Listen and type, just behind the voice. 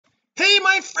Hey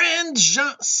my friend,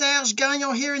 Jean-Serge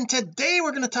Gagnon here, and today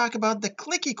we're going to talk about the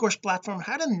Click eCourse platform,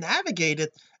 how to navigate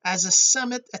it as a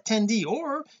summit attendee,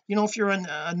 or if you're in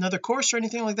another course or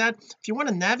anything like that. If you want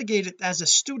to navigate it as a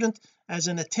student, as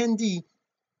an attendee,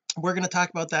 we're going to talk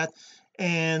about that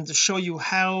and show you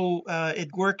how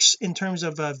it works in terms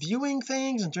of viewing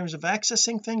things, in terms of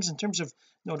accessing things, in terms of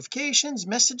notifications,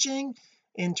 messaging,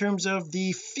 in terms of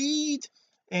the feed,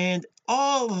 and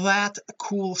all that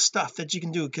cool stuff that you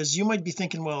can do. Because you might be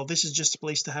thinking, well, this is just a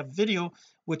place to have video,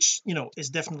 which is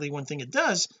definitely one thing it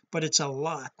does, but it's a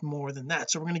lot more than that.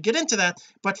 So we're going to get into that,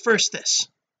 but first this.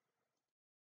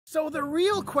 So the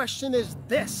real question is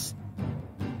this: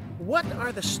 what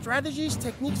are the strategies,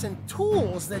 techniques, and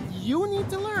tools that you need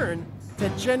to learn to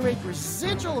generate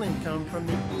residual income from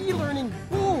the e-learning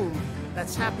boom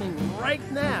that's happening right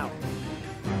now?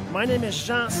 My name is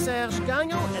Jean-Serge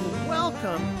Gagnon, and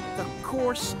welcome to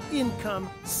Course Income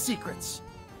Secrets.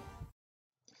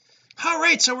 All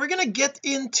right, so we're going to get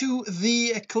into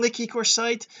the Click eCourse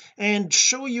site and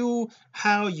show you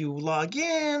how you log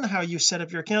in, how you set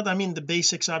up your account. I mean, the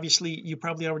basics, obviously you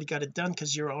probably already got it done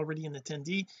because you're already an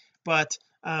attendee, but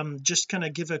just kind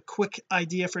of give a quick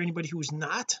idea for anybody who's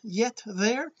not yet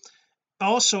there.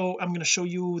 Also, I'm going to show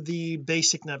you the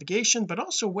basic navigation, but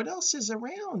also what else is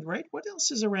around, right? What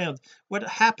else is around? What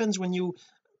happens when you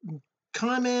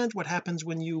comment? What happens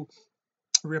when you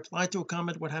reply to a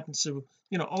comment? What happens to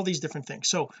all these different things?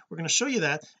 So we're going to show you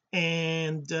that,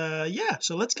 and yeah,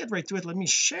 so let's get right to it. Let me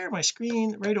share my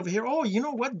screen right over here. Oh, you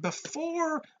know what,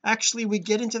 before actually we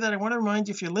get into that, I want to remind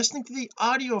you, if you're listening to the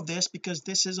audio of this, because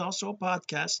this is also a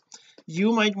podcast,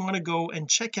 you might want to go and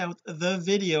check out the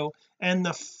video and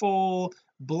the full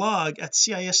blog at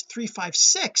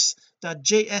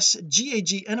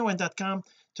cis356.jsgagnon.com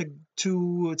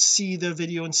to see the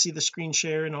video and see the screen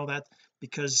share and all that,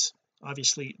 because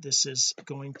obviously this is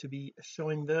going to be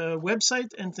showing the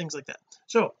website and things like that.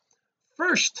 So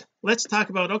first, let's talk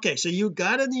about, okay, so you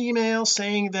got an email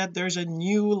saying that there's a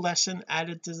new lesson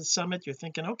added to the summit. You're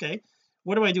thinking, okay,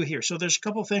 what do I do here? So there's a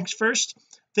couple things. First,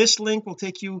 this link will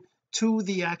take you to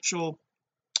the actual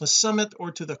summit,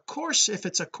 or to the course if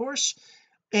it's a course,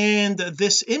 and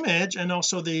this image and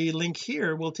also the link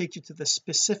here will take you to the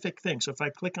specific thing. So if I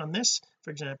click on this,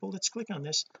 for example, let's click on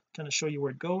this, kind of show you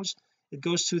where it goes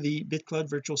to the BitCloud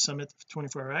Virtual Summit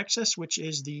 24-hour access, which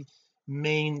is the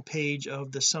main page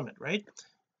of the summit, right?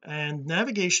 And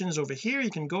navigation is over here. You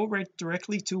can go right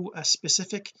directly to a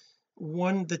specific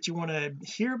one that you want to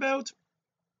hear about,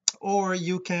 or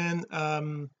you can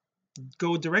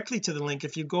go directly to the link.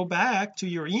 If you go back to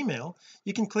your email,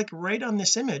 you can click right on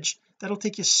this image. That'll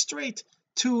take you straight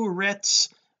to Rhett's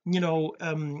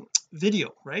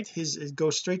video, right? It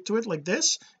goes straight to it like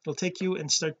this. It'll take you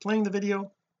and start playing the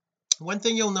video. One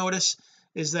thing you'll notice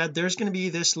is that there's going to be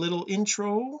this little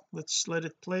intro. Let's let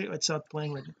it play. It's not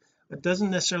playing right now. It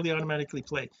doesn't necessarily automatically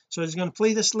play, so it's going to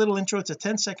play this little intro. It's a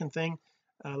 10-second thing.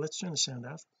 Let's turn the sound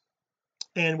off.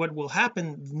 And what will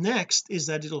happen next is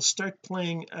that it'll start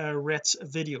playing Rhett's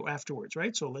video afterwards,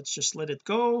 right? So let's just let it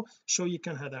go, show you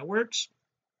kind of how that works.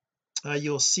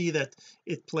 You'll see that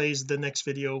it plays the next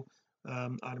video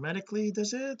automatically.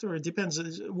 Does it? Or it depends.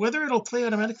 Whether it'll play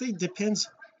automatically depends.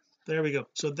 There we go.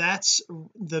 So that's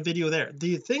the video there.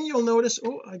 The thing you'll notice,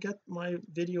 oh, I got my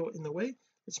video in the way.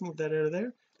 Let's move that out of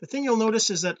there. The thing you'll notice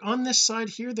is that on this side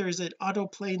here there is an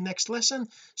autoplay next lesson.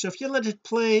 So if you let it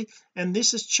play and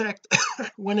this is checked,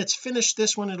 when it's finished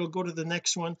this one, it'll go to the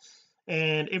next one,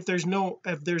 and if there's no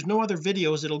other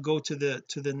videos, it'll go to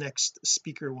the next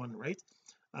speaker one, right?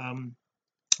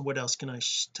 What else can I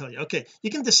tell you? Okay, you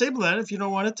can disable that if you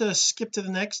don't want it to skip to the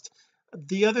next.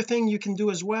 The other thing you can do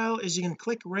as well is you can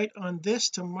click right on this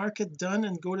to mark it done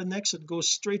and go to next. It goes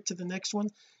straight to the next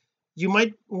one. You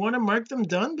might want to mark them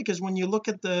done, because when you look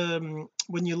at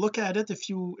it,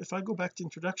 if I go back to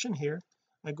introduction here,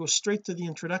 I go straight to the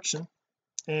introduction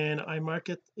and I mark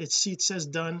it. It says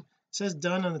done. It says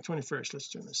done on the 21st. Let's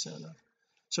turn this sound off.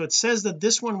 So it says that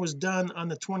this one was done on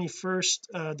the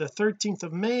 21st, the 13th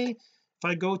of May. If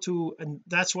I go to, and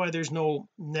that's why there's no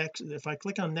next. If I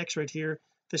click on next right here,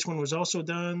 this one was also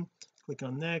done. Click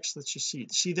on next. Let's just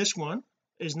see this one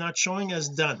is not showing as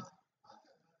done,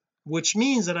 which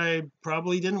means that I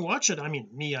probably didn't watch it. I mean,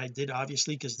 I did,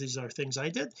 obviously, because these are things I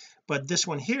did, but this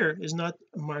one here is not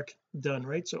marked done,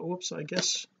 right? So oops, I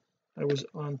guess I was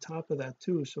on top of that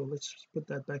too, so let's just put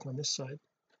that back on this side.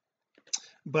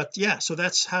 But yeah, so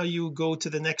that's how you go to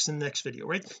the next and next video,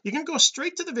 right? You can go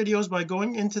straight to the videos by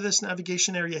going into this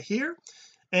navigation area here,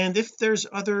 and if there's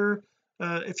other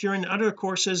if you're in other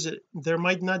courses there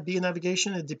might not be a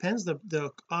navigation. It depends. The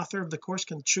author of the course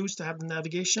can choose to have the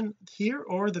navigation here,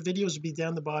 or the videos will be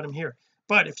down the bottom here.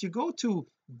 But if you go to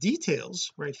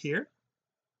details right here,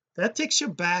 that takes you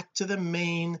back to the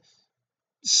main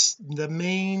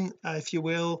if you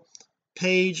will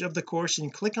page of the course,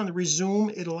 and click on the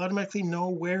resume. It'll automatically know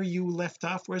where you left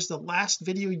off. Where's the last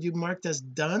video you marked as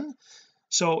done?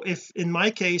 So if in my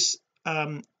case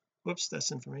whoops,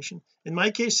 that's information. In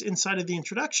my case, inside of the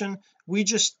introduction, we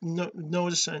just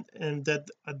notice and that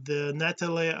the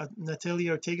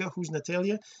Natalia Ortega, who's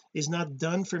Natalia, is not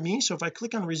done for me. So if I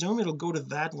click on resume, it'll go to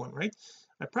that one, right?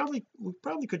 We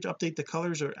probably could update the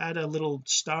colors or add a little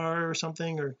star or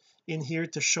something or in here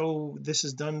to show this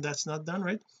is done, that's not done,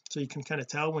 right? So you can kind of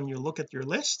tell when you look at your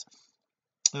list.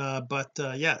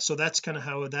 Yeah, so that's kind of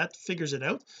how that figures it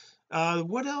out.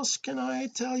 What else can I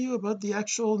tell you about the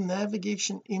actual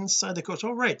navigation inside the course?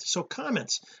 All right, so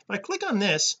comments. If I click on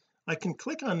this, I can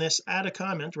click on this, add a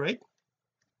comment, right?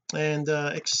 And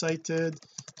excited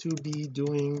to be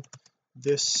doing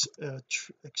this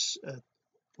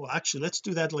well, actually let's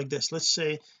do that like this. Let's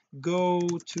say go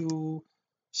to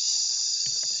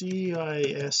CIS,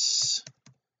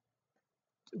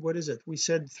 what is it, we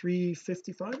said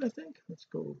 355, I think. Let's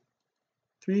go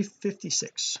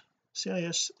 356,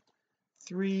 CIS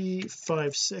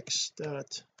 356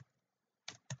 dot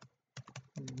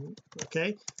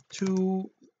okay,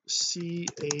 to see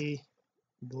a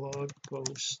blog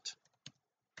post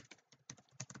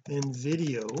and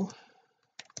video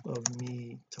of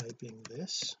me typing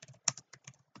this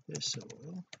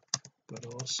oil, but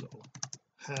also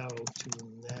how to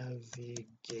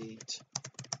navigate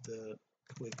the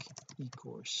quick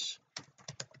eCourse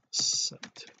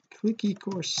site. Quick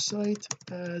eCourse site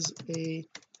as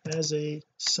a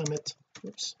summit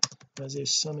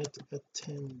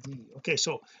attendee. Okay,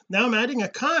 so now I'm adding a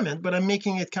comment, but I'm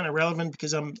making it kind of relevant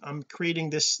because I'm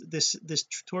creating this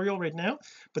tutorial right now.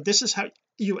 But this is how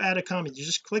you add a comment. You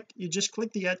just click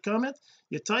the add comment,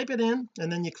 you type it in,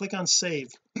 and then you click on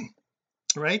save.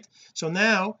 Right, so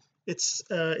now it's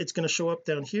going to show up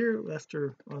down here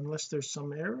after, unless there's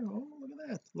some error. Oh, look at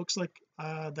that, looks like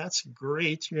that's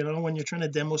great, when you're trying to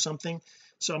demo something.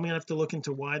 So I'm gonna have to look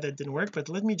into why that didn't work, but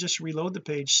let me just reload the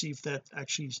page, see if that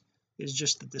actually is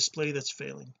just the display that's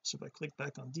failing. So if I click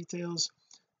back on details,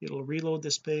 it'll reload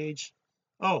this page.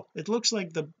 Oh, it looks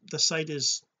like the site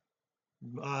is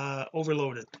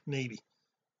overloaded maybe,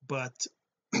 but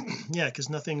yeah, because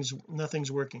nothing's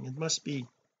working. It must be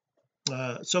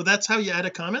so that's how you add a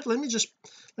comment. Let me just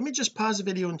pause the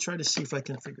video and try to see if I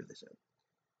can figure this out.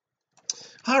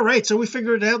 All right, so we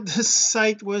figured out this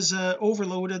site was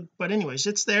overloaded, but anyways,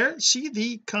 it's there. See,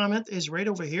 the comment is right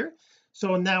over here.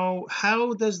 So now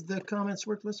how does the comments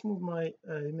work? Let's move my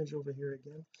image over here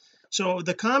again. So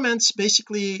the comments,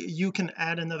 basically you can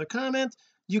add another comment.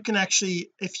 You can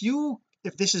actually,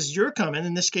 if this is your comment,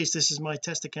 in this case this is my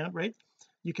test account, right?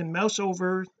 You can mouse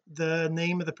over the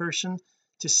name of the person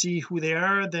to see who they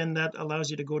are. Then that allows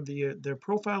you to go to their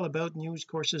profile, about, news,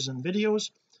 courses, and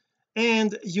videos.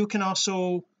 And you can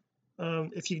also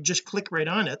if you just click right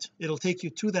on it, it'll take you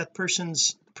to that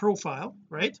person's profile,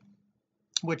 right?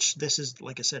 Which this is,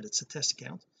 like I said, it's a test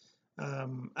account.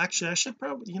 Actually I should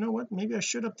probably, maybe I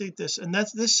should update this, and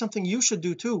this is something you should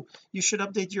do too. You should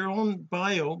update your own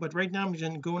bio, but right now I'm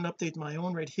going to go and update my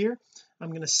own right here. I'm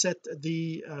going to set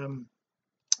the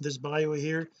this bio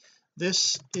here.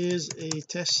 This is a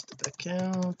test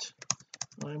account.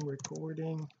 I'm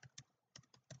recording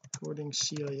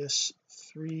CIS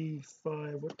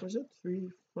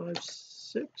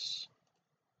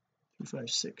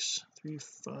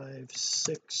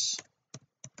 356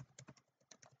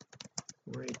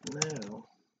 right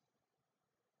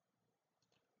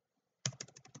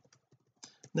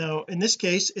now in this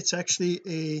case it's actually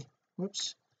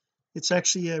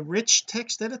a rich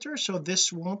text editor, so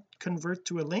this won't convert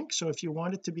to a link. So if you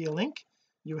want it to be a link,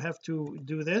 you have to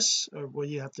do this, or well,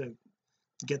 you have to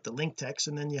get the link text,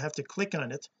 and then you have to click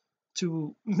on it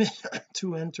to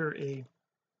enter a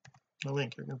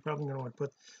link. You're probably going to want to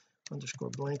put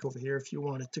 _blank over here if you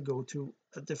want it to go to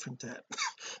a different tab.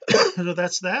 So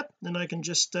that's that. Then I can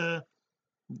just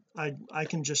I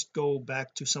can just go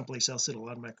back to someplace else. It'll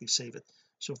automatically save it.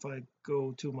 So if I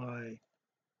go to my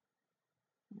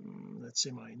let's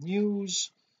say my news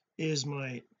is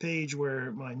my page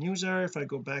where my news are. If I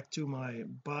go back to my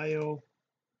bio,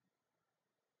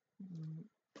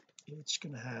 it's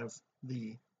going to have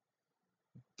the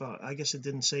I guess it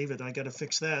didn't save it. I got to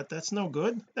fix that. That's no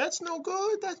good.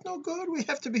 We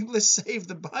have to be able to save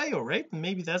the bio, right? And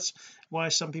maybe that's why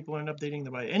some people aren't updating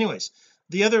the bio. Anyways,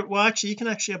 actually you can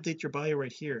actually update your bio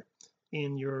right here.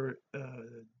 in your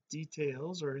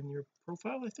details or in your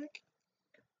profile, I think.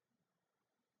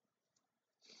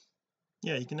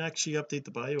 Yeah, you can actually update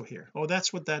the bio here. Oh,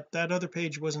 that's what that other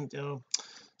page wasn't.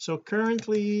 So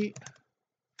currently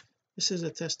this is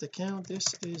a test account. This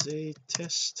is a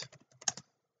test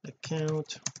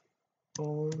account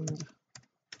owned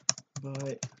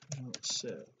by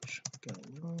Jean-Serge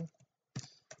Gagnon,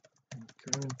 and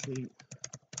currently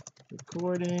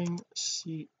recording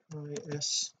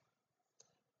CIS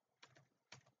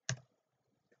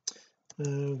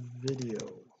video.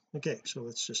 Okay, so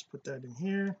let's just put that in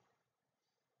here,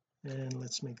 and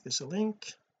let's make this a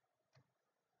link,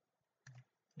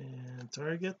 and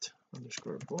target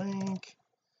underscore blank,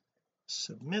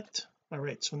 submit. All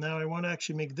right, so now I want to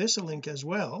actually make this a link as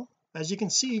well. As you can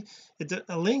see,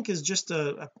 a link is just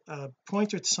a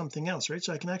pointer to something else, right?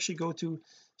 So I can actually go to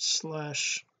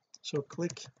slash, so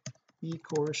click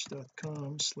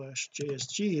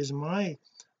eCourse.com/JSG is my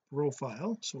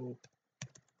profile. So,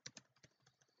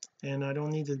 and I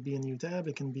don't need it to be a new tab,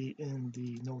 it can be in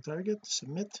the no target.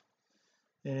 Submit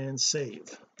and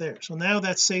save. There, so now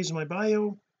that saves my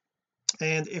bio.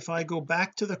 And if I go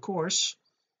back to the course,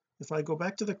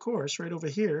 right over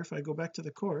here, if I go back to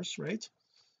the course, right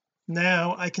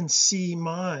now I can see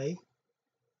my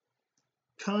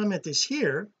comment is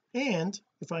here, and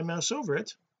if I mouse over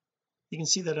it, you can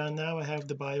see that now I have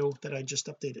the bio that I just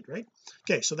updated, right?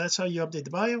 Okay, so that's how you update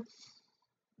the bio.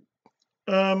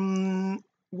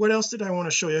 What else did I want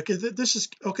to show you? Okay, this is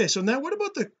okay. So now what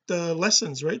about the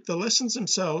lessons, right? The lessons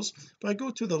themselves, if I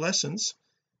go to the lessons,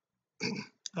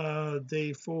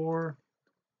 day 4,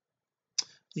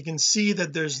 you can see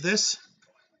that there's this.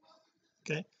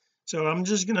 Okay, so I'm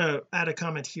just gonna add a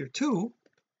comment here too,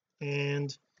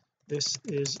 and this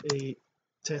is a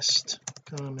test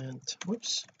comment.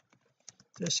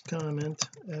 Test comment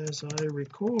as I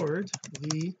record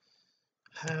the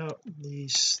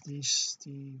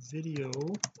video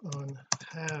on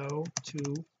how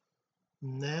to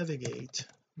navigate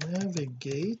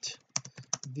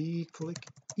the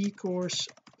eCourse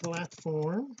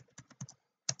platform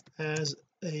as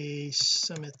a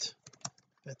summit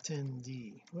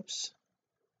attendee.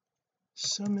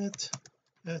 Summit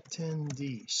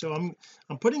attendee. So I'm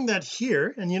putting that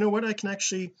here, and you know what, I can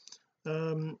actually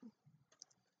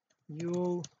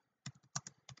you'll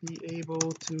be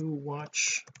able to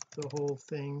watch the whole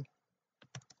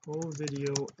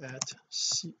video at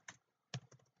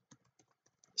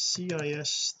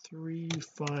CIS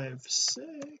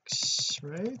 356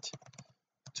 right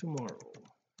tomorrow.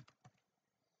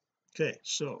 Okay,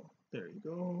 so there you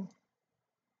go.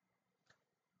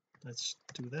 Let's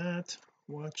do that.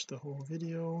 Watch the whole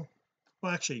video.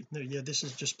 Well, actually no, yeah, this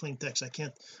is just plain text. I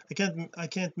can't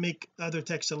make other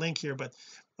text a link here, but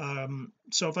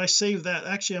so if I save that,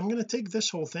 actually I'm going to take this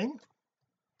whole thing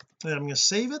and I'm going to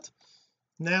save it.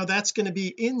 Now that's going to be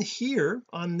in here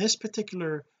on this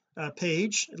particular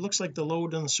page. It looks like the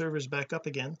load on the server is back up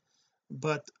again,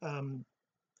 but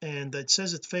and it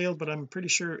says it failed, but I'm pretty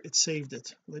sure it saved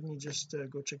it. Let me just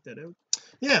go check that out.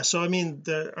 Yeah, so I mean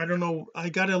I don't know, I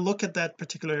got to look at that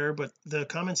particular error, but the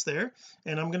comment's there,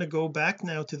 and I'm going to go back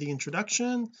now to the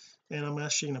introduction, and I'm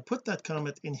actually going to put that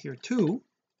comment in here too,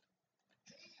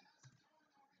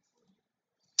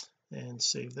 and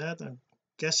save that. I'm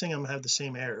guessing I'm going to have the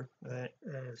same error,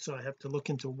 so I have to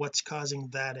look into what's causing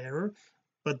that error,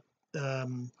 but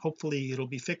hopefully it'll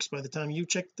be fixed by the time you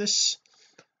check this.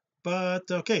 But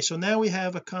okay, so now we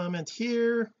have a comment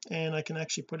here, and I can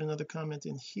actually put another comment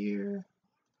in here.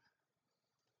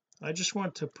 I just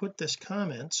want to put this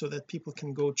comment so that people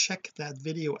can go check that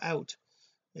video out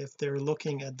if they're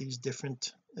looking at these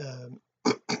different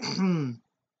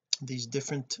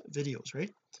videos,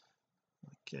 right?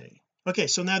 Okay,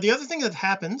 so now the other thing that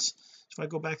happens, so if I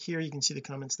go back here, you can see the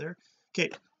comments there.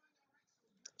 Okay,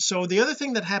 so the other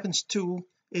thing that happens too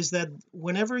is that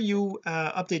whenever you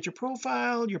update your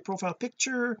profile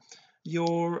picture,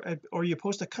 or you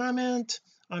post a comment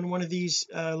on one of these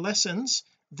lessons,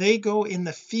 they go in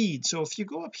the feed. So if you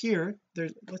go up here,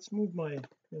 let's move my,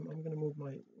 I'm going to move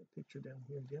my picture down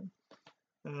here again.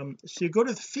 So you go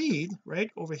to the feed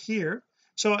right over here.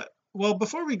 So well,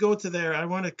 before we go to there, I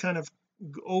want to kind of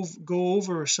go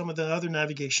over some of the other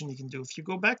navigation you can do. If you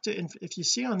go back to if you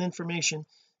see on information,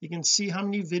 you can see how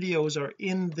many videos are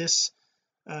in this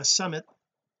summit.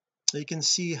 You can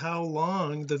see how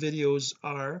long the videos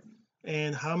are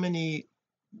and how many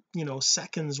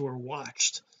seconds were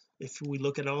watched. If we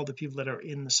look at all the people that are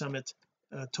in the summit,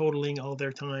 totaling all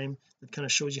their time, it kind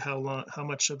of shows you how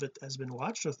much of it has been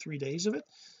watched, or 3 days of it,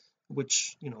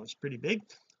 which is pretty big.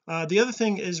 The other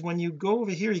thing is when you go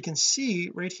over here, you can see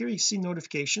right here, you see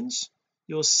notifications.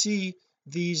 you'll see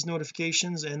these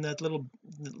notifications, and that little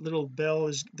bell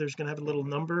is there's going to have a little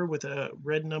number with a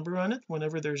red number on it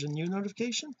whenever there's a new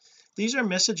notification. These are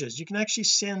messages. You can actually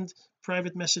send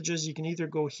private messages. You can either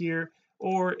go here,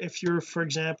 or if you're, for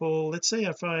example, let's say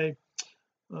if I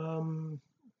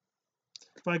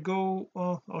go,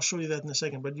 I'll show you that in a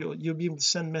second, but you'll be able to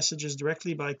send messages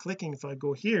directly by clicking. If I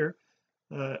go here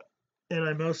and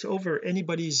I mouse over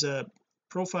anybody's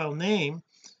profile name,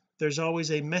 there's always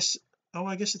a oh,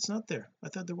 I guess it's not there. I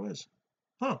thought there was.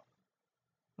 I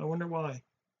wonder why.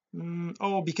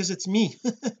 Oh, because it's me.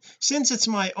 Since it's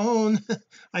my own,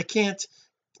 I can't.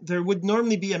 There would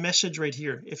normally be a message right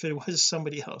here if it was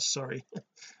somebody else. Sorry.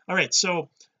 All right, so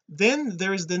then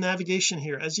there's the navigation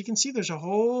here. As you can see, there's a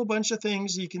whole bunch of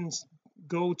things you can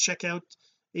go check out: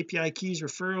 API keys,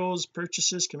 referrals,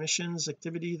 purchases, commissions,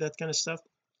 activity, that kind of stuff.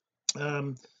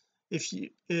 If you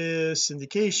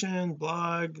syndication,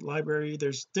 blog, library,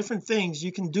 there's different things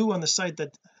you can do on the site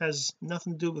that has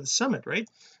nothing to do with the summit, right?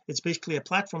 It's basically a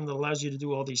platform that allows you to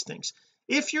do all these things.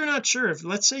 If you're not sure, if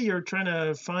let's say you're trying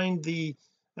to find the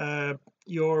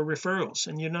your referrals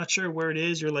and you're not sure where it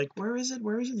is, you're like, where is it,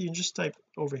 you can just type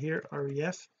over here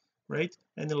ref, right,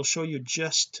 and it'll show you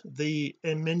just the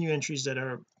menu entries that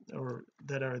are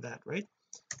that, right?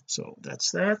 So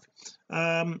that's that.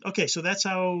 Okay, so that's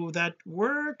how that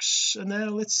works. And now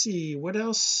let's see what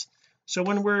else. So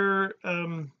when we're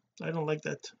I don't like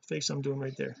that face I'm doing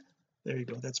right there. There you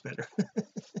go, that's better.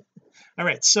 All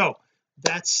right, so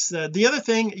that's the other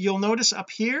thing. You'll notice up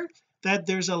here that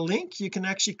there's a link. You can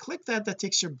actually click that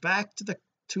takes you back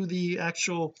to the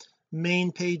actual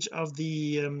main page of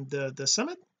the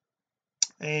summit.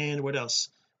 And what else?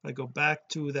 If I go back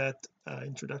to that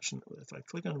introduction, if I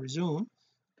click on resume,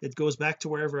 it goes back to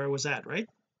wherever I was at, right?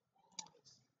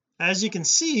 As you can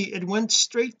see, it went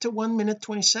straight to 1 minute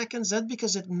 20 seconds. That's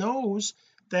because it knows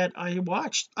that I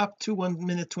watched up to 1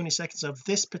 minute 20 seconds of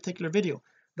this particular video.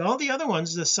 All the other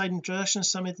ones, the site introduction,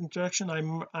 summit introduction,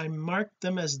 I marked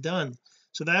them as done,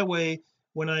 so that way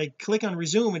when I click on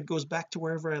resume, it goes back to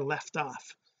wherever I left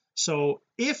off. So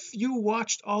if you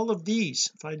watched all of these,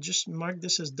 if I just mark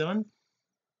this as done,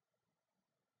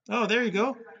 oh, there you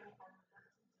go.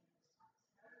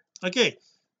 Okay,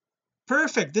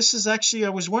 perfect. This is actually, I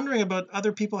was wondering about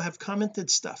other people have commented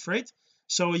stuff, right?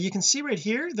 So you can see right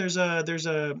here there's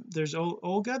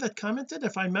Olga that commented.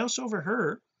 If I mouse over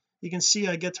her, you can see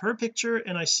I get her picture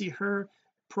and I see her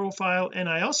profile, and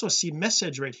I also see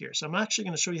message right here. So I'm actually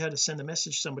going to show you how to send a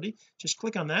message to somebody. Just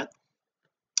click on that,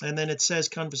 and then it says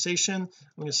conversation. I'm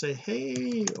going to say,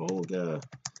 hey Olga,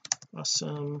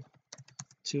 awesome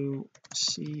to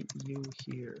see you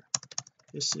here.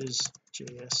 This is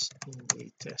JS in a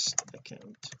test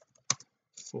account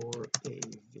for a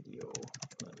video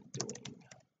I'm doing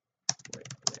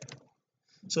right now.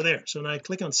 So there, so now I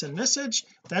click on send message.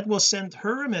 That will send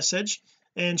her a message,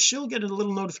 and she'll get a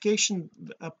little notification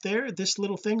up there. This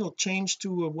little thing will change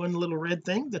to one little red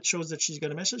thing that shows that she's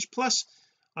got a message. Plus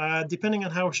depending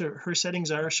on how her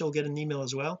settings are, she'll get an email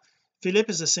as well. Philip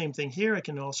is the same thing here. I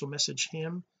can also message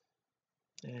him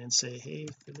and say, hey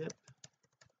Philip,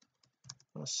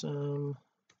 awesome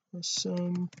to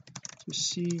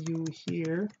see you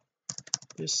here.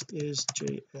 This is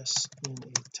JS in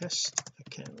a test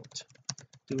account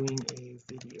doing a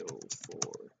video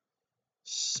for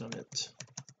summit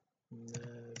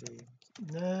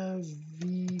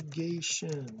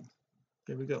navigation.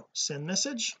 There we go, send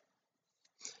message.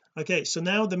 Okay, so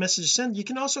now the message is sent. You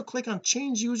can also click on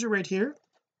change user right here,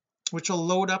 which will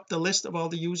load up the list of all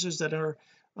the users that are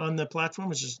on the platform,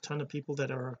 which is a ton of people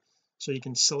that are, so you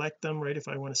can select them, right? If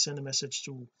I want to send a message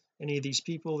to any of these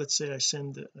people, let's say I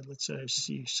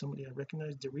see somebody I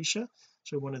recognize, Darisha,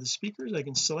 so one of the speakers, I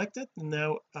can select it, and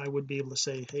now I would be able to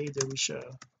say, hey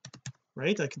Darisha,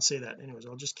 right? I can say that. Anyways,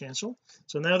 I'll just cancel.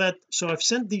 So now that, so I've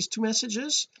sent these two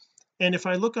messages, and if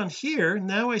I look on here,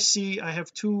 now I see I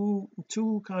have two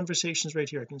conversations right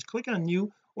here. I can click on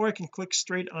new, or I can click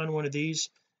straight on one of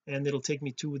these and it'll take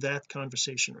me to that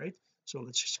conversation, right? So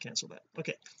let's just cancel that.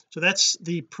 Okay, so that's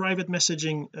the private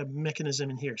messaging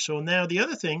mechanism in here. So now the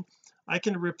other thing, I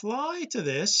can reply to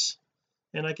this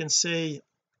and I can say,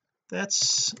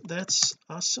 that's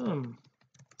awesome,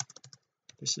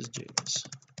 this is JS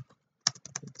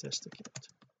test account.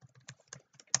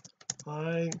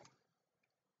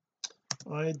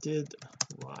 I did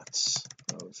lots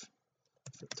of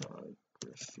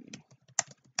photography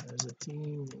as a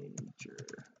teenager.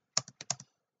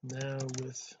 Now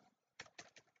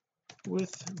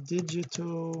with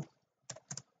digital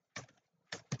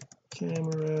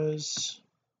cameras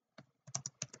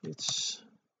it's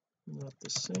not the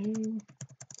same,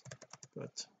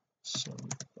 but some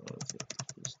of it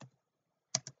is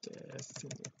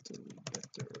definitely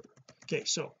better. Okay,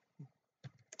 so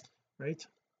right,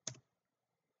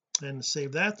 and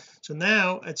save that. So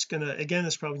now it's gonna, again,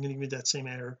 it's probably gonna give me that same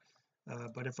error,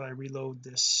 but if I reload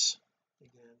this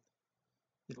again,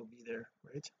 it'll be there,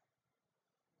 right?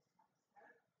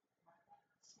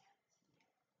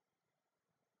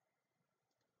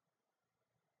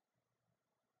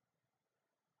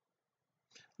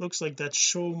 Looks like that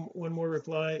show one more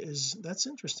reply is, that's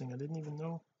interesting. I didn't even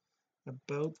know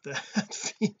about that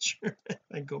feature.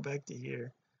 I go back to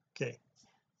here. Okay,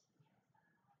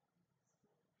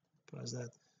 pause that.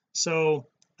 So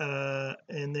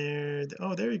and there,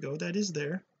 oh, there you go, that is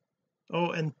there.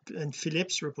 Oh, and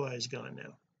Philippe's reply is gone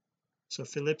now. So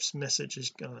Philippe's message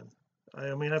is gone.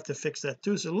 I'm gonna have to fix that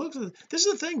too. So look, this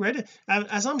is the thing, right?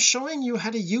 As I'm showing you how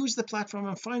to use the platform,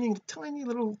 I'm finding tiny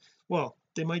little, well,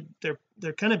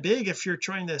 they're kind of big if you're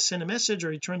trying to send a message,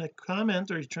 or you're trying to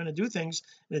comment, or you're trying to do things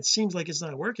and it seems like it's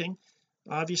not working.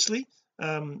 Obviously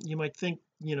you might think,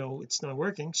 it's not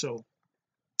working. So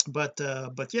but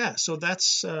yeah, so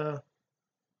that's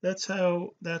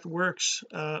how that works.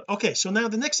 Okay, so now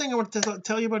the next thing I want to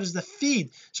tell you about is the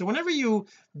feed. So whenever you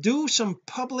do some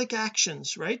public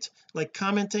actions, right, like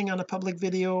commenting on a public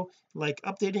video, like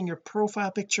updating your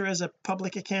profile picture as a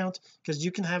public account, because you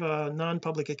can have a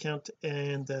non-public account,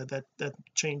 and that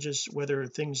changes whether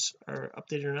things are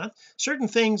updated or not. Certain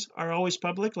things are always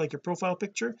public, like your profile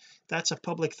picture, that's a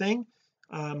public thing.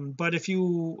 But if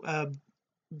you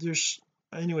there's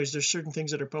there's certain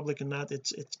things that are public and not.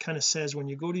 It kind of says when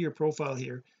you go to your profile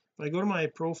here, if I go to my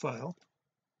profile,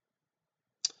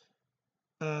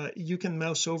 you can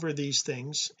mouse over these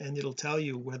things and it'll tell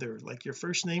you whether, like, your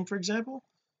first name, for example.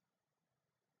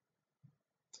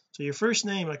 So your first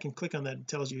name, I can click on that, it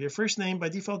tells you your first name by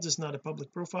default is not a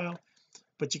public profile,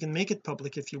 but you can make it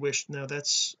public if you wish. Now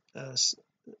that's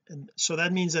and so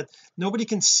that means that nobody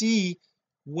can see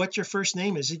what your first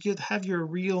name is. You could have your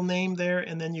real name there,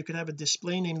 and then you could have a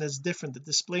display name that's different. The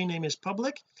display name is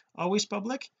public, always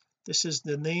public. This is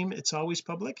the name, it's always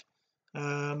public,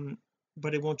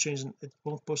 but it won't change, it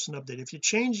won't post an update. If you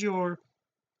change your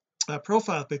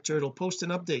profile picture, it'll post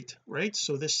an update, right?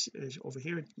 So this is over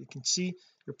here, you can see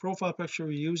your profile picture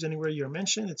we use anywhere you're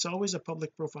mentioned, it's always a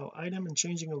public profile item, and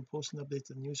changing it will post an update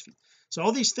to the newsfeed. So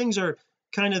all these things are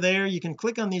kind of there. You can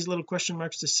click on these little question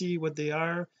marks to see what they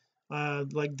are.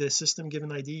 Like the system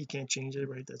given ID, you can't change it,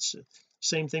 right? That's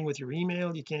same thing with your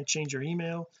email, you can't change your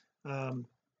email.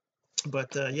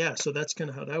 But yeah, so that's kind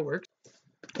of how that works.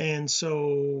 And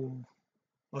so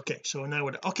okay, so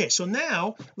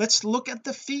now let's look at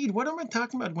the feed. What am I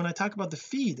talking about when I talk about the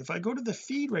feed? If I go to the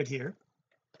feed right here,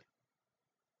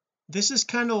 this is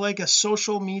kind of like a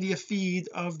social media feed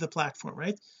of the platform,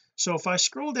 right? So if I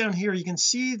scroll down here, you can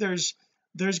see there's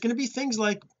going to be things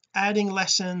like adding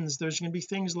lessons, there's going to be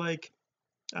things like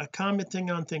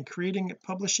commenting on things,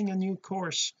 publishing a new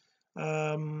course.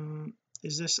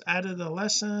 Is this added a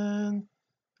lesson?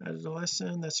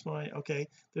 That's my, okay.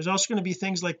 There's also going to be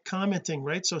things like commenting,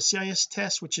 right? So CIS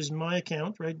test, which is my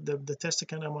account, right, the test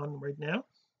account I'm on right now,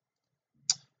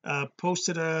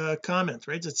 posted a comment,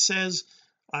 right? It says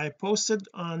I posted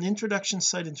on introduction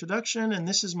site introduction, and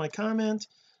this is my comment,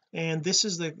 and this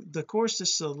is the course,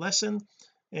 this is a lesson,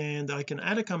 and I can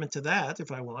add a comment to that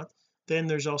if I want. Then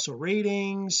there's also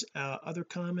ratings, other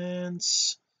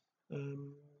comments,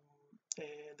 and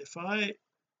if I,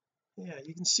 yeah,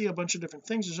 you can see a bunch of different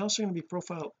things. There's also going to be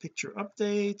profile picture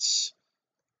updates.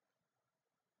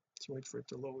 Let's wait for it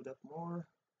to load up more.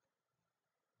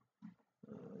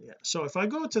 Yeah, so if I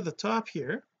go to the top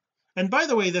here, and by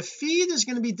the way, the feed is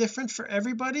going to be different for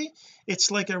everybody. It's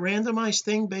like a randomized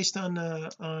thing based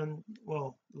on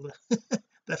well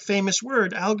that famous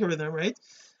word algorithm, right?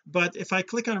 But if I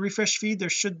click on refresh feed, there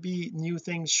should be new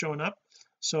things showing up.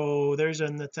 So there's a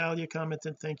Natalia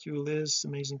commented, thank you Liz,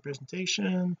 amazing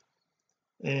presentation.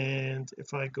 And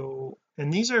if I go,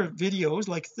 and these are videos,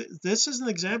 like this is an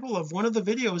example of one of the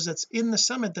videos that's in the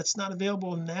summit that's not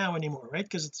available now anymore, right?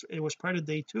 Because it was part of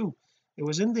day 2. It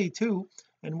was in day 2,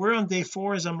 and we're on day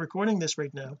 4 as I'm recording this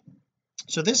right now.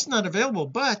 So this is not available,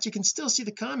 but you can still see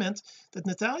the comment that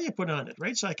Natalia put on it,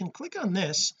 right? So I can click on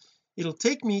this, it'll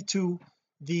take me to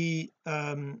the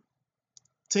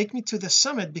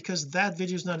summit, because that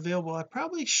video is not available. I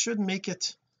probably should make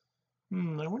it,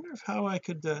 I wonder if how I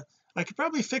could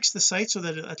probably fix the site so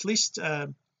that it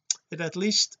at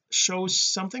least shows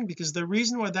something, because the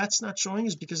reason why that's not showing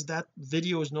is because that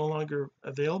video is no longer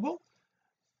available.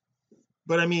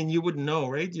 But I mean, you wouldn't know,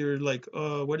 right? You're like,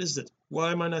 what is it,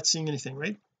 why am I not seeing anything,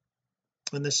 right?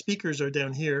 And the speakers are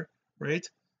down here, right?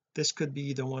 This could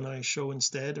be the one I show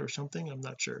instead or something, I'm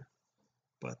not sure.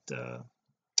 but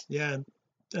yeah,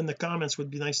 and the comments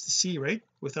would be nice to see, right,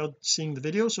 without seeing the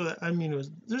video. So that, I mean,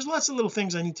 there's lots of little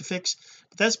things I need to fix,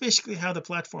 but that's basically how the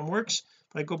platform works.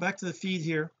 If I go back to the feed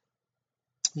here,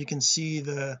 you can see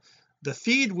the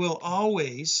feed will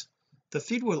always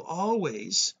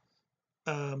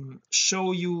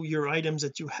show you your items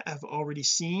that you have already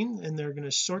seen, and they're going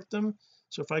to sort them.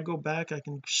 So if I go back, I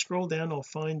can scroll down, I'll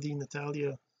find the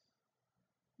Natalia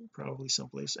probably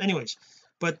someplace, anyways.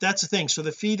 But that's the thing. So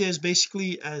the feed is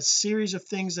basically a series of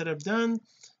things that I've done.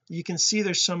 You can see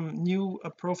there's some new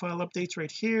profile updates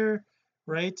right here,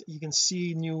 right? You can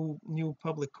see new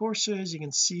public courses, you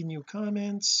can see new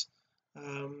comments,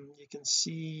 you can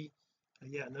see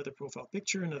yeah, another profile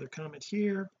picture, another comment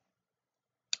here,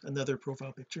 another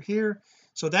profile picture here.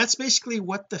 So that's basically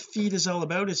what the feed is all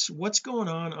about. It's what's going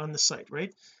on the site,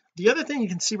 right? The other thing you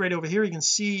can see right over here, you can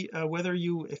see whether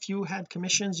if you had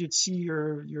commissions, you'd see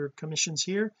your commissions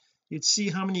here. You'd see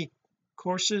how many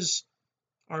courses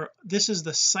are, this is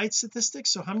the site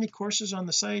statistics, so how many courses on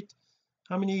the site,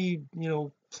 how many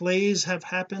plays have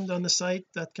happened on the site,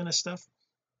 that kind of stuff.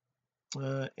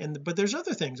 But there's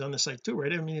other things on the site too,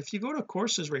 right? I mean, if you go to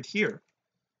courses right here,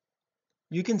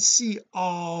 you can see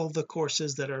all the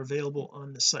courses that are available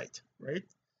on the site, right?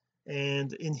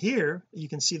 And in here you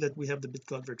can see that we have the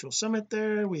BitCloud Virtual Summit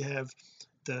there, we have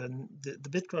the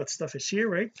BitCloud stuff is here,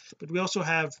 right? But we also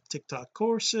have TikTok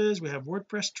courses, we have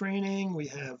WordPress training, we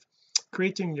have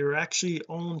creating your actually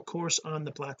own course on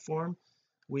the platform,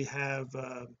 we have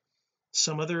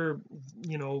some other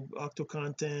Octo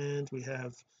content, we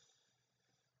have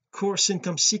Course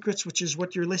Income Secrets, which is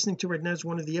what you're listening to right now, is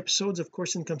one of the episodes of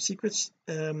Course Income Secrets.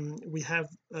 We have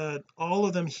all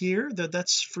of them here,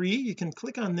 that's free. You can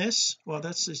click on this. Well,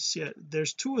 that's just, yeah,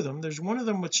 there's two of them. There's one of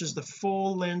them which is the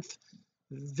full length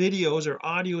videos or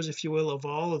audios, if you will, of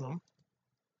all of them,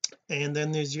 and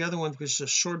then there's the other one which is a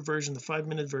short version, the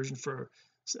 5-minute version for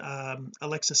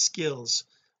Alexa skills,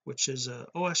 which is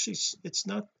actually it's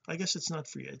not, I guess it's not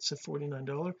free, it's a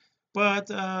 $49.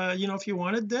 But if you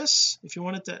wanted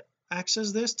to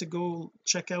access this to go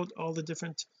check out all the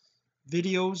different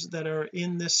videos that are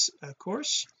in this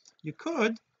course, you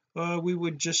could I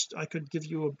could give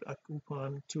you a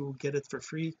coupon to get it for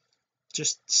free.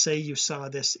 Just say you saw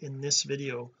this in this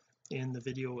video, and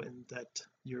that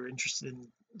you're interested in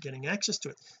getting access to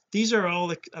it. These are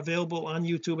all available on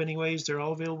YouTube anyways, they're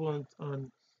all available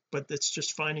on but it's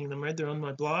just finding them, right? They're on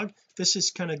my blog. This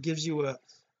is kind of gives you a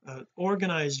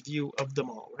organized view of them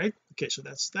all, right? Okay, so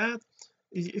that's that.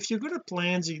 If you go to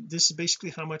plans, this is basically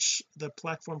how much the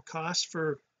platform costs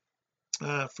for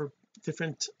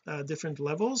different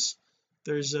levels.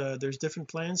 There's different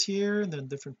plans here, and then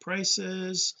different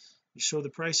prices. You show the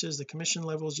prices, the commission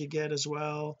levels you get as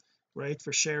well, right,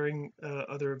 for sharing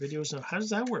other videos. Now how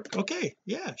does that work? Okay,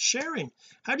 yeah, sharing.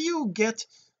 How do you get,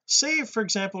 say for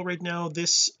example right now,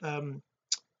 this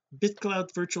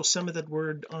BitCloud Virtual Summit that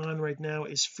we're on right now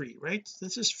is free, right?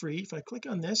 This is free. If I click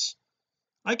on this,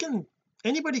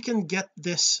 anybody can get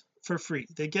this for free.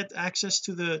 They get access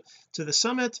to the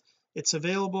summit. It's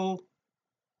available,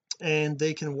 and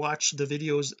they can watch the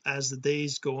videos as the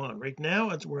days go on. Right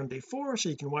now we're on day 4, so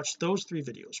you can watch those 3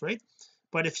 videos, right?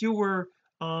 But if you were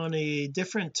on a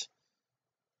different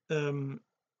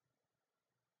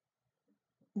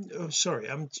sorry,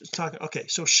 I'm just talking, okay,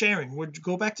 so sharing, we'll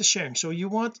go back to sharing. So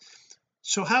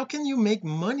how can you make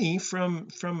money from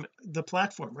the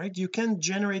platform, right? You can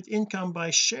generate income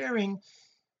by sharing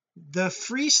the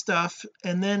free stuff,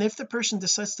 and then if the person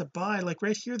decides to buy, like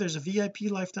right here there's a VIP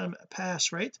lifetime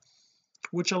pass, right,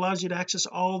 which allows you to access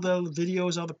all the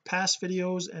videos, all the past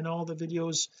videos, and all the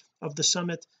videos of the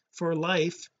summit for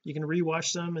life. You can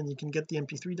rewatch them, and you can get the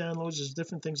MP3 downloads. There's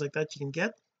different things like that you can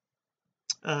get,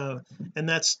 and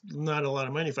that's not a lot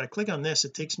of money. If I click on this,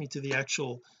 it takes me to the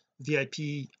actual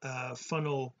VIP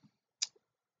funnel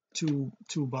to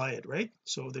buy it, right?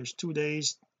 So there's 2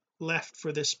 days left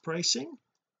for this pricing,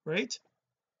 right?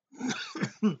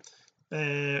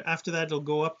 After that it'll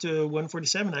go up to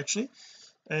 147 actually.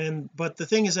 But the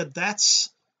thing is that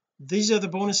these are the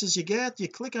bonuses you get. You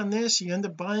click on this, you end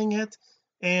up buying it.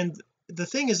 And the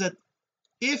thing is that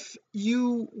if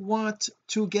you want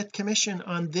to get commission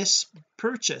on this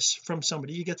purchase from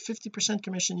somebody, you get 50%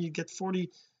 commission, you get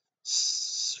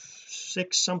 46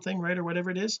 something, right, or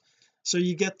whatever it is. So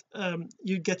you get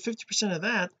 50% of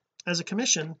that as a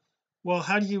commission. Well,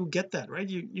 how do you get that, right?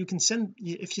 You can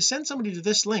if you send somebody to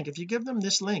this link, if you give them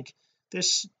this link,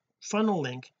 this funnel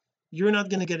link, you're not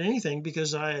going to get anything,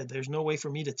 because there's no way for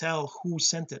me to tell who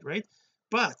sent it, right?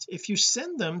 But if you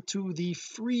send them to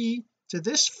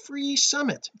this free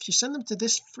summit, if you send them to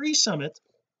this free summit,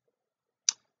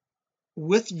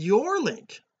 with your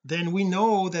link, then we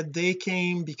know that they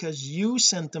came because you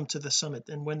sent them to the summit,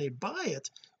 and when they buy it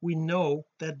we know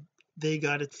that they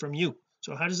got it from you.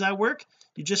 So how does that work?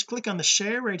 You just click on the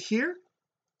share right here,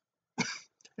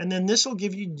 and then this will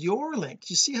give you your link.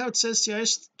 You see how it says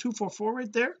CIS 244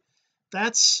 right there?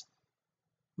 That's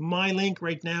my link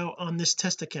right now on this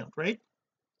test account, right?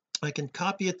 I can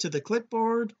copy it to the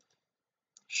clipboard,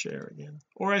 share again,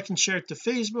 or I can share it to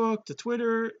Facebook, to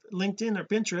Twitter, LinkedIn, or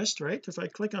Pinterest, right? If I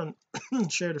click on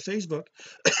share to Facebook,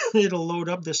 it'll load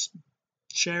up this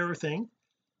share thing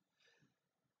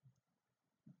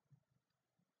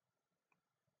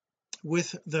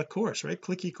with the course, right?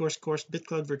 Click eCourse course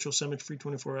BitCloud Virtual Summit free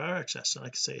 24-hour access, and I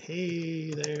can say,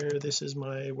 hey there, this is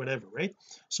my whatever, right?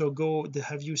 So go,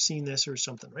 have you seen this or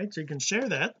something, right? So you can share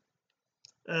that.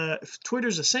 If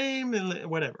Twitter's the same,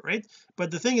 whatever, right?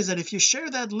 But the thing is that if you share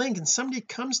that link and somebody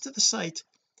comes to the site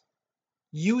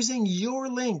using your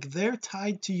link, they're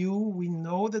tied to you. We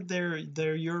know that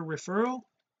they're your referral,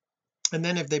 and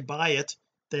then if they buy it,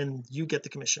 then you get the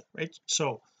commission, right?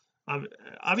 So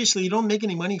obviously you don't make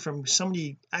any money from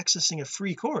somebody accessing a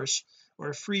free course or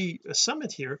a free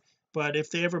summit here, but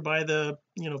if they ever buy the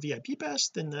VIP pass,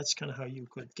 then that's kind of how you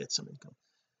could get some income.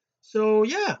 So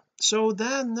yeah, so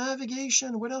that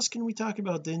navigation, what else can we talk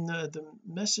about in the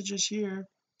messages here?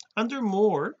 Under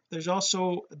more, there's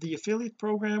also the affiliate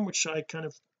program, which I kind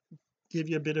of give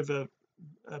you a bit of a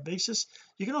basis.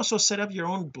 You can also set up your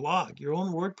own blog, your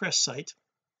own WordPress site.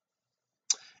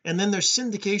 And then there's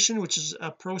syndication, which is a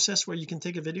process where you can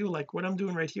take a video like what I'm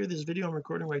doing right here, this video I'm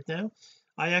recording right now.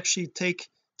 I actually take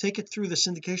it through the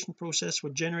syndication process,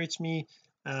 which generates me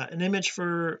an image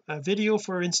for a video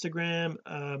for Instagram,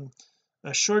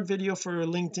 a short video for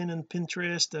LinkedIn and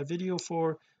Pinterest, a video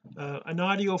for an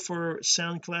audio for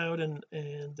SoundCloud,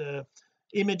 and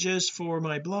images for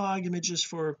my blog, images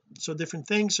for different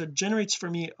things. So it generates for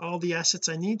me all the assets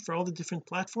I need for all the different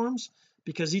platforms,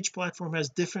 because each platform has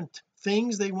different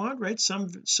things they want, right?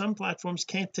 Some platforms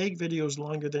can't take videos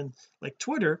longer than, like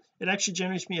Twitter, it actually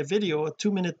generates me a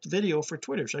 2-minute video for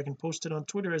Twitter, so I can post it on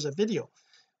Twitter as a video.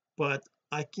 But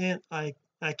I can't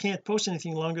post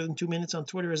anything longer than 2 minutes on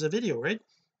Twitter as a video, right?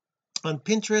 On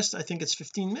Pinterest I think it's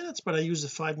 15 minutes, but I use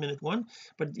the 5-minute one.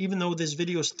 But even though this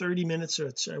video is 30 minutes,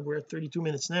 or we're at 32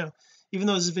 minutes now, even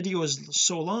though this video is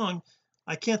so long,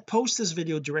 I can't post this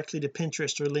video directly to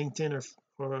Pinterest or LinkedIn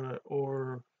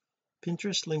or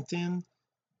Pinterest, LinkedIn,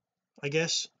 I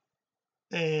guess,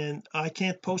 and I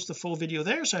can't post the full video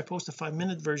there, so I post a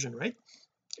 5-minute version, right?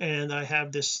 And I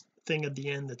have this thing at the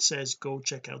end that says go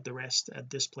check out the rest at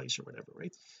this place or whatever,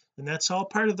 right? And that's all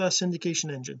part of the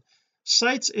syndication engine.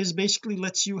 Sites is basically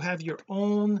lets you have your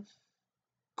own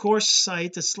course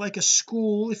site. It's like a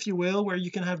school, if you will, where you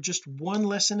can have just one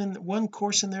lesson and one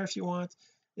course in there if you want,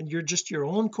 and you're just your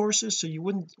own courses. So you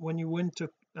wouldn't, when you went to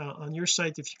on your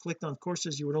site, if you clicked on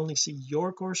courses, you would only see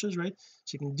your courses, right?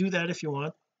 So you can do that if you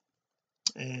want.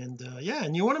 And yeah,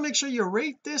 and you want to make sure you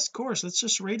rate this course. Let's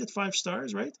just rate it 5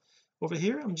 stars, right? Over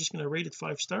here I'm just going to rate it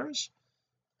 5 stars.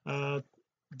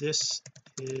 This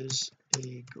is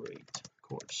a great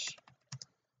course.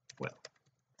 Well,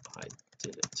 I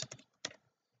did it.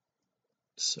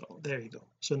 So there you go.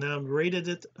 So now I'm rated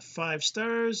it 5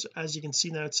 stars. As you can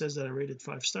see now, it says that I rated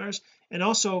 5 stars. And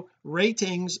also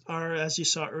ratings are, as you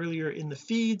saw earlier, in the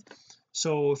feed.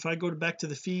 So if I go back to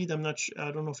the feed, I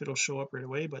don't know if it'll show up right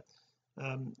away, but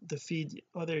the feed,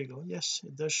 oh there you go, yes,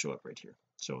 it does show up right here.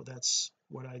 So that's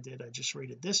what I did. I just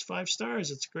rated this 5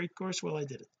 stars. It's a great course. Well, I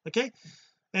did it. Okay.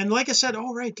 And like I said,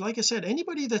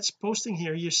 anybody that's posting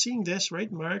here, you're seeing this, right?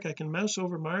 Mark, I can mouse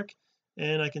over Mark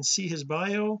and I can see his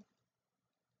bio,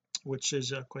 which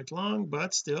is quite long,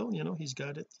 but still, he's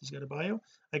got a bio.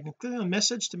 I can click on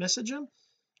message to message him,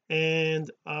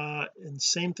 and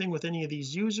same thing with any of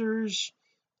these users.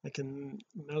 I can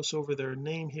mouse over their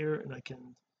name here and I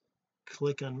can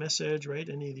click on message, right?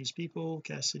 Any of these people,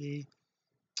 Cassidy,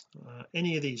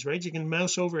 any of these, right? You can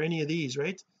mouse over any of these,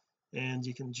 right? And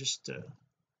you can just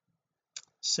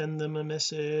send them a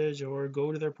message or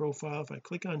go to their profile. If I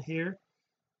click on here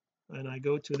and I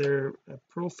go to their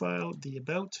profile, the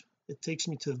about, it takes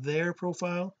me to their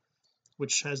profile,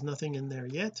 which has nothing in there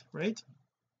yet, right?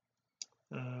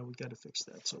 We got to fix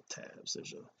that. So tabs,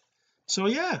 so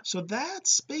yeah, so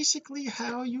that's basically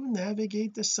how you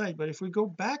navigate the site. But if we go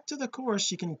back to the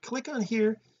course, you can click on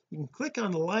here, you can click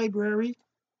on the library,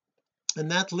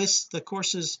 and that lists the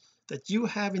courses that you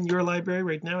have in your library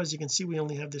right now. As you can see, we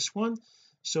only have this one,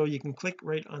 so you can click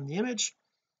right on the image,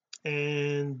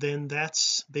 and then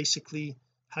that's basically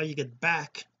how you get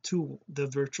back to the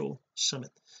virtual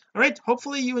summit. All right,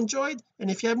 hopefully you enjoyed,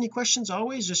 and if you have any questions,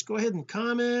 always just go ahead and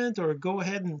comment or go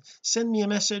ahead and send me a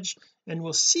message, and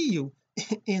we'll see you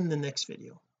in the next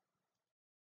video.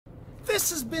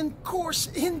 This has been Course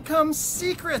Income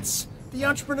Secrets, the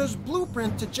entrepreneur's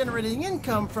blueprint to generating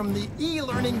income from the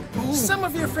e-learning boom. Some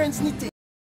of your friends need to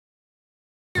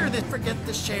hear this, forget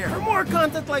to share. For more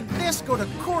content like this, go to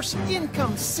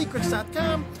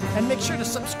CourseIncomeSecrets.com and make sure to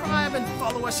subscribe and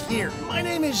follow us here. My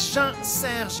name is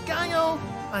Jean-Serge Gagnon.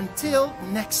 Until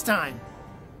next time.